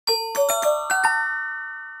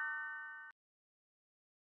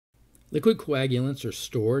Liquid coagulants are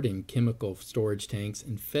stored in chemical storage tanks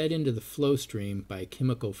and fed into the flow stream by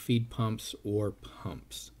chemical feed pumps or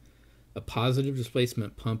pumps. A positive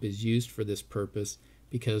displacement pump is used for this purpose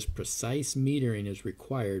because precise metering is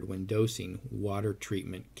required when dosing water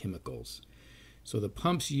treatment chemicals. So the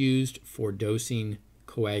pumps used for dosing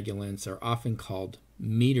coagulants are often called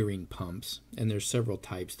metering pumps, and there's several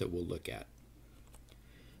types that we'll look at.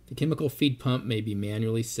 The chemical feed pump may be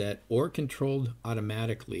manually set or controlled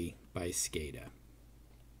automatically by SCADA.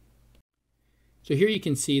 So here you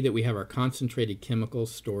can see that we have our concentrated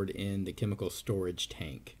chemicals stored in the chemical storage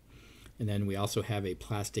tank. And then we also have a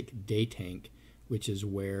plastic day tank, which is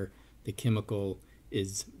where the chemical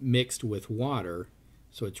is mixed with water,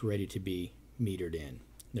 so it's ready to be metered in.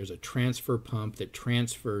 There's a transfer pump that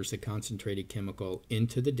transfers the concentrated chemical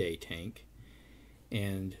into the day tank,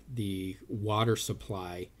 and the water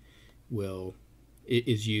supply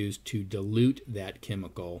is used to dilute that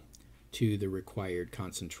chemical to the required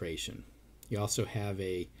concentration. You also have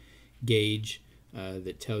a gauge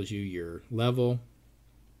that tells you your level,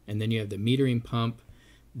 and then you have the metering pump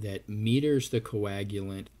that meters the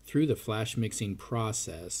coagulant through the flash mixing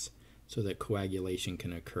process so that coagulation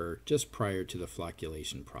can occur just prior to the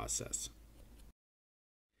flocculation process.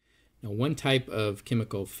 Now, one type of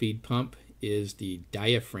chemical feed pump is the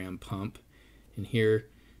diaphragm pump, and here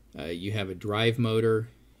you have a drive motor,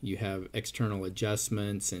 you have external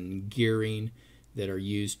adjustments and gearing that are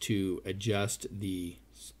used to adjust the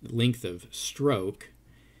length of stroke,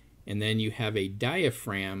 and then you have a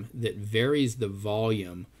diaphragm that varies the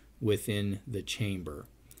volume within the chamber.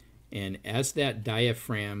 And as that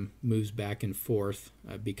diaphragm moves back and forth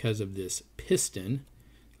because of this piston,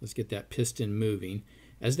 let's get that piston moving.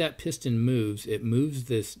 As that piston moves, it moves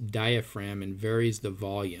this diaphragm and varies the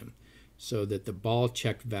volume so that the ball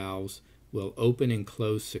check valves will open and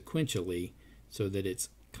close sequentially so that it's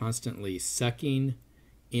constantly sucking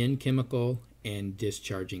in chemical and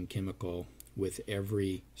discharging chemical with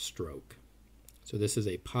every stroke. So this is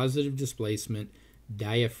a positive displacement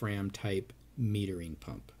diaphragm type metering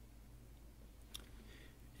pump.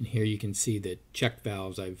 And here you can see the check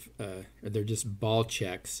valves. They're just ball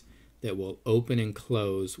checks that will open and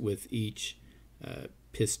close with each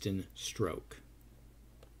piston stroke.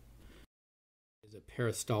 Is a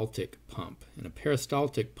peristaltic pump, and a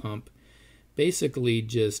peristaltic pump basically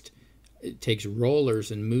just takes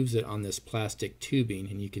rollers and moves it on this plastic tubing,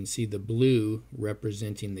 and you can see the blue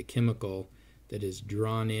representing the chemical that is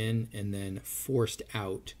drawn in and then forced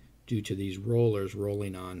out due to these rollers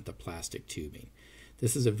rolling on the plastic tubing.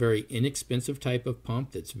 This is a very inexpensive type of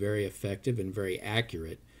pump that's very effective and very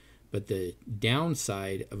accurate, but the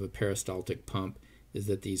downside of a peristaltic pump is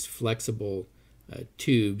that these flexible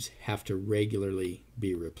tubes have to regularly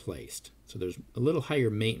be replaced. So there's a little higher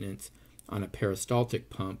maintenance on a peristaltic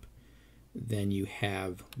pump than you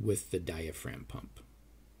have with the diaphragm pump.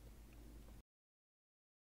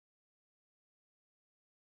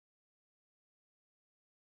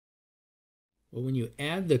 Well, when you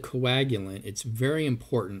add the coagulant, it's very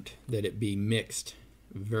important that it be mixed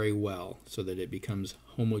very well so that it becomes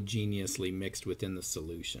homogeneously mixed within the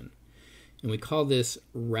solution. And we call this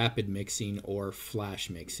rapid mixing or flash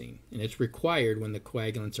mixing. And it's required when the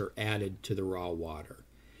coagulants are added to the raw water.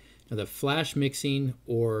 Now, the flash mixing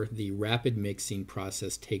or the rapid mixing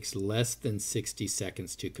process takes less than 60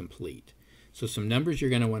 seconds to complete. So some numbers you're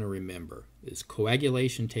going to want to remember is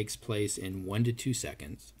coagulation takes place in 1 to 2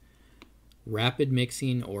 seconds. Rapid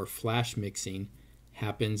mixing or flash mixing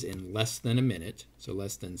happens in less than a minute, so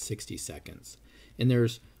less than 60 seconds. And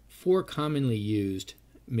there's 4 commonly used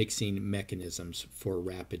mixing mechanisms for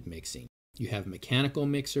rapid mixing. You have mechanical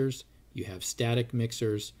mixers, you have static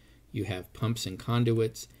mixers, you have pumps and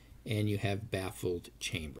conduits, and you have baffled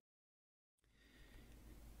chamber.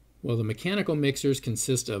 Well, the mechanical mixers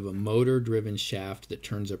consist of a motor-driven shaft that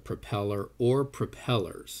turns a propeller or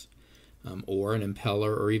propellers, or an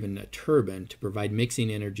impeller or even a turbine to provide mixing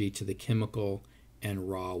energy to the chemical and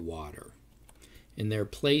raw water. And they're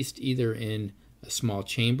placed either in a small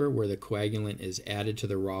chamber where the coagulant is added to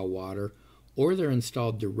the raw water, or they're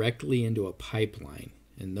installed directly into a pipeline,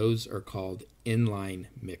 and those are called inline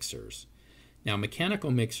mixers. Now, mechanical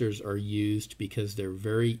mixers are used because they're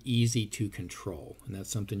very easy to control, and that's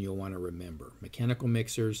something you'll want to remember. Mechanical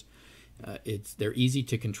mixers, they're easy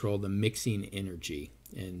to control the mixing energy,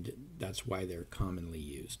 and that's why they're commonly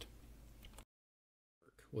used.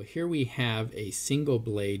 Well, here we have a single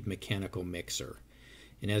blade mechanical mixer,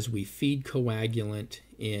 and as we feed coagulant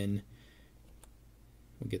in,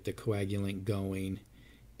 we'll get the coagulant going,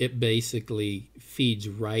 it basically feeds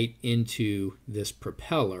right into this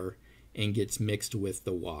propeller and gets mixed with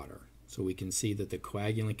the water. So we can see that the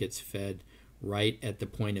coagulant gets fed right at the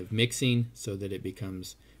point of mixing so that it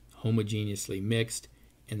becomes homogeneously mixed,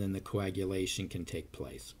 and then the coagulation can take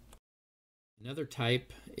place. Another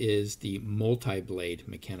type is the multi-blade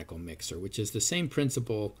mechanical mixer, which is the same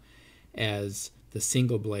principle as the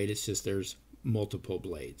single blade, it's just there's multiple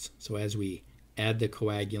blades. So as we add the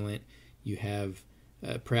coagulant, you have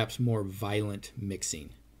perhaps more violent mixing.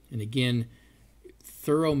 And again,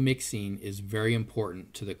 thorough mixing is very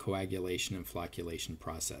important to the coagulation and flocculation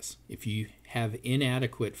process. If you have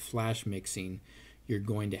inadequate flash mixing, you're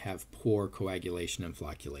going to have poor coagulation and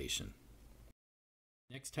flocculation.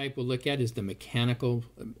 Next type we'll look at is the mechanical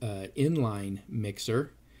inline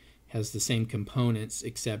mixer. Has the same components,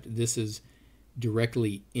 except this is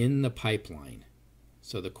directly in the pipeline.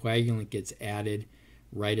 So the coagulant gets added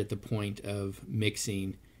right at the point of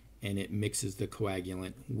mixing, and it mixes the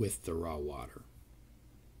coagulant with the raw water.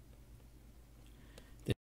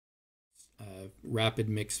 The rapid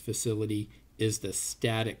mix facility is the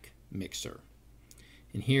static mixer.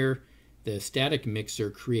 And here the static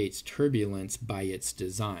mixer creates turbulence by its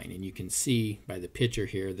design, and you can see by the picture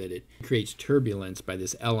here that it creates turbulence by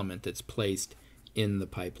this element that's placed in the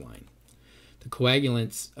pipeline. The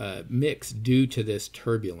coagulants mix due to this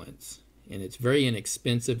turbulence, and it's very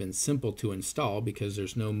inexpensive and simple to install because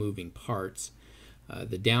there's no moving parts.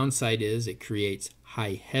 The downside is it creates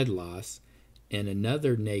high head loss, and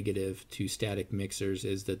another negative to static mixers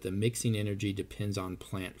is that the mixing energy depends on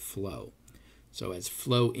plant flow. So as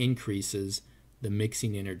flow increases, the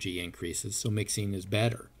mixing energy increases, so mixing is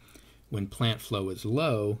better. When plant flow is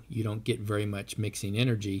low, you don't get very much mixing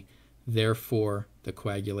energy, therefore the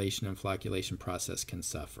coagulation and flocculation process can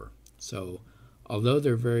suffer. So although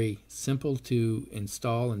they're very simple to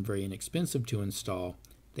install and very inexpensive to install,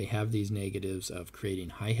 they have these negatives of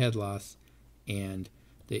creating high head loss, and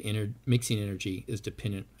the mixing energy is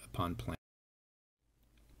dependent upon plant.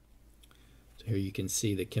 So here you can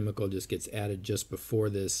see the chemical just gets added just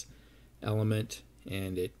before this element,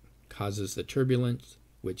 and it causes the turbulence,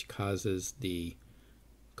 which causes the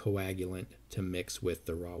coagulant to mix with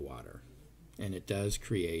the raw water. And it does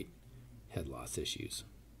create head loss issues.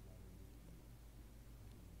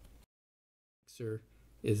 Mixer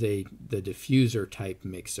is the diffuser type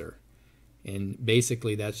mixer. And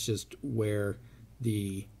basically that's just where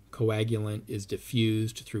the coagulant is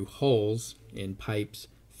diffused through holes in pipes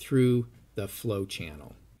through the flow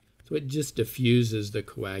channel. So it just diffuses the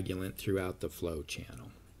coagulant throughout the flow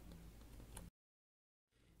channel.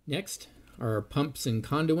 Next are pumps and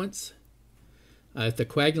conduits. If the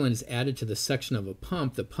coagulant is added to the section of a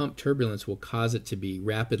pump, the pump turbulence will cause it to be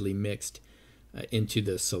rapidly mixed into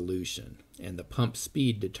the solution, and the pump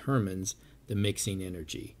speed determines the mixing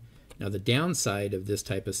energy. Now the downside of this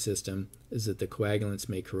type of system is that the coagulants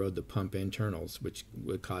may corrode the pump internals, which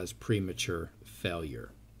would cause premature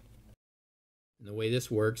failure. And the way this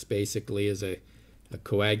works basically is a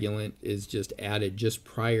coagulant is just added just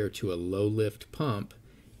prior to a low lift pump,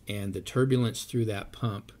 and the turbulence through that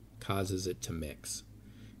pump causes it to mix,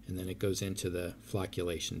 and then it goes into the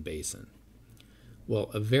flocculation basin. Well,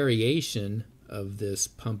 a variation of this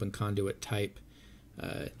pump and conduit type,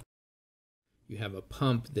 you have a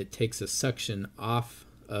pump that takes a suction off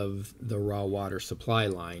of the raw water supply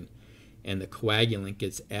line, and the coagulant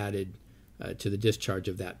gets added to the discharge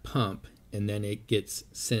of that pump, and then it gets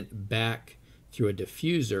sent back through a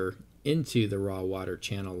diffuser into the raw water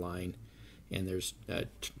channel line, and there's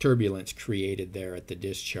turbulence created there at the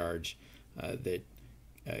discharge that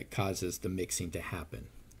causes the mixing to happen.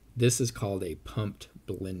 This is called a pumped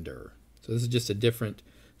blender. So this is just a different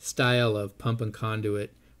style of pump and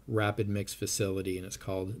conduit rapid mix facility, and it's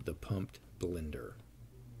called the pumped blender.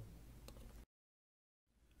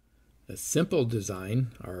 A simple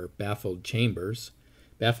design are baffled chambers.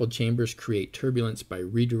 Baffled chambers create turbulence by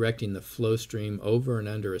redirecting the flow stream over and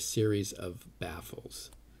under a series of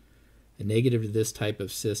baffles. A negative to this type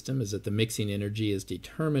of system is that the mixing energy is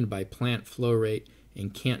determined by plant flow rate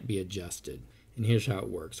and can't be adjusted. And here's how it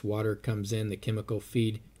works. Water comes in, the chemical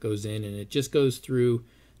feed goes in, and it just goes through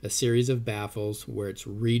a series of baffles where it's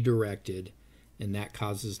redirected, and that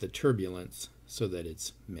causes the turbulence so that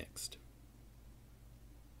it's mixed.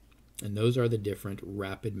 And those are the different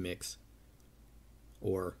rapid mix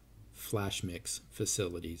or flash mix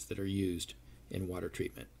facilities that are used in water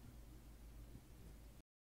treatment.